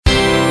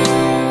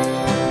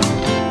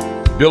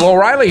Bill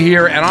O'Reilly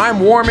here, and I'm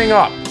warming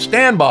up.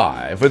 Stand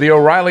by for the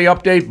O'Reilly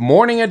Update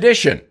Morning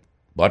Edition.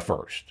 But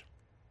first,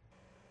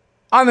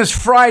 on this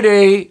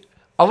Friday,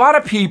 a lot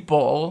of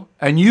people,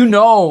 and you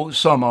know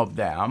some of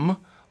them,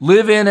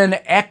 live in an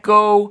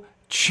echo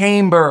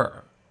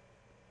chamber.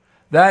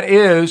 That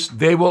is,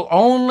 they will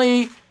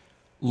only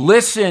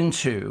listen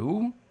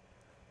to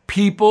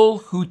people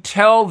who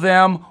tell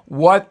them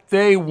what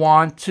they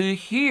want to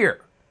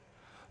hear.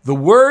 The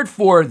word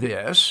for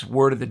this,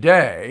 word of the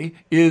day,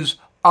 is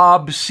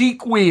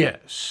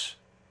obsequious.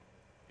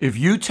 If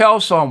you tell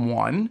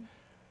someone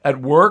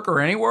at work or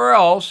anywhere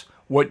else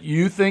what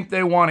you think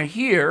they want to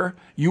hear,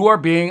 you are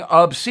being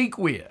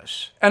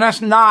obsequious. And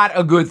that's not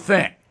a good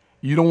thing.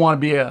 You don't want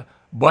to be a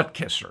butt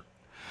kisser.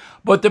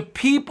 But the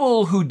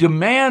people who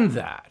demand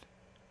that,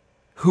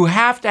 who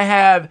have to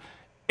have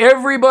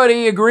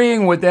everybody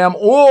agreeing with them,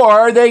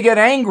 or they get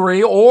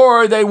angry,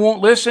 or they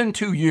won't listen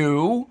to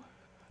you,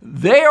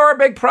 they are a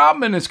big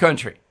problem in this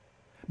country.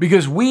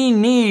 Because we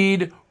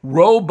need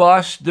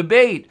robust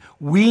debate.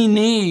 We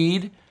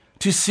need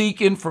to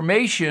seek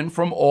information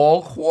from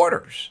all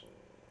quarters.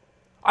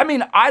 I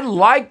mean, I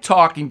like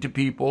talking to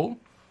people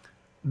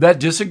that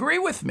disagree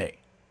with me.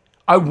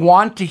 I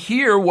want to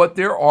hear what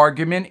their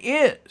argument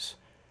is.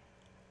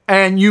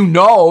 And you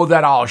know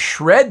that I'll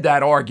shred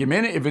that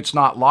argument if it's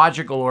not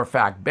logical or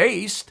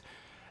fact-based.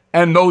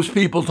 And those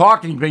people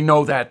talking to me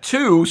know that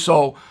too.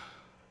 So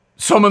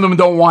some of them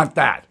don't want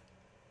that.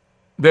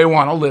 They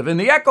want to live in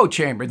the echo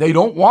chamber. They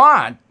don't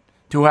want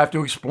to have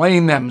to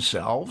explain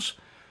themselves,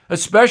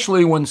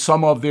 especially when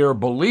some of their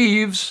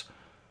beliefs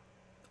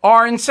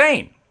are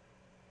insane.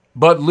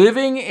 But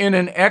living in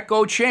an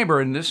echo chamber,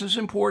 and this is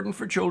important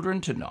for children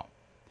to know,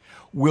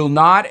 will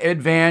not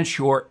advance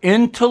your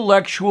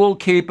intellectual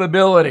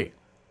capability.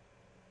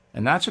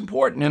 And that's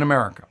important in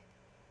America.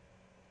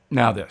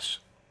 Now this.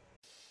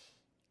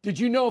 Did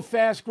you know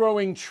Fast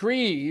Growing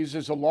Trees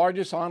is the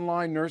largest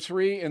online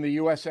nursery in the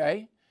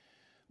USA?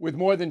 With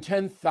more than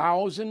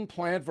 10,000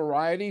 plant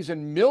varieties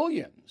and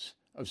millions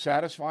of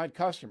satisfied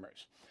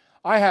customers.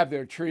 I have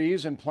their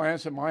trees and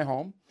plants at my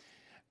home,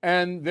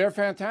 and they're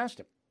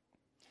fantastic.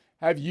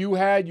 Have you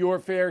had your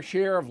fair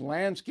share of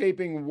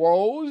landscaping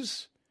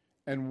woes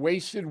and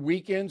wasted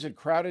weekends at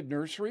crowded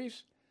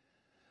nurseries?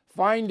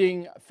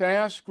 Finding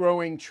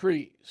fast-growing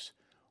trees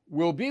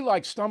will be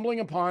like stumbling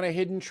upon a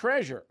hidden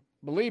treasure,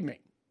 believe me.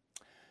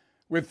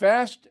 With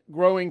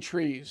fast-growing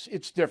trees,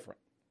 it's different.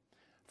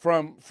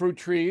 From fruit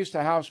trees to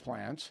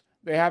houseplants,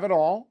 they have it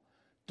all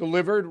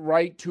delivered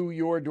right to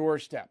your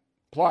doorstep.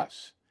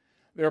 Plus,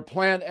 their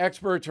plant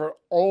experts are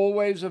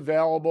always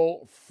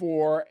available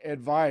for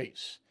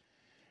advice.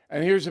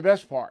 And here's the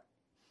best part.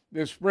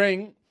 This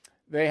spring,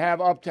 they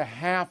have up to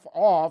half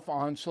off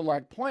on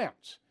select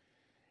plants.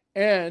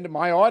 And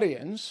my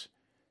audience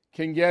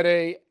can get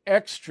an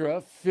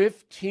extra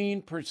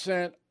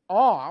 15%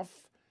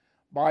 off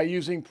by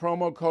using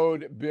promo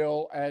code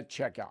BILL at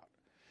checkout.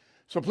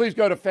 So please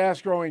go to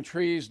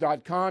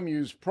fastgrowingtrees.com,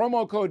 use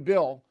promo code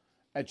BILL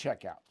at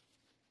checkout.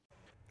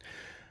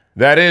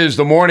 That is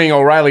the Morning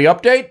O'Reilly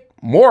Update.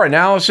 More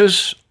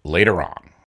analysis later on.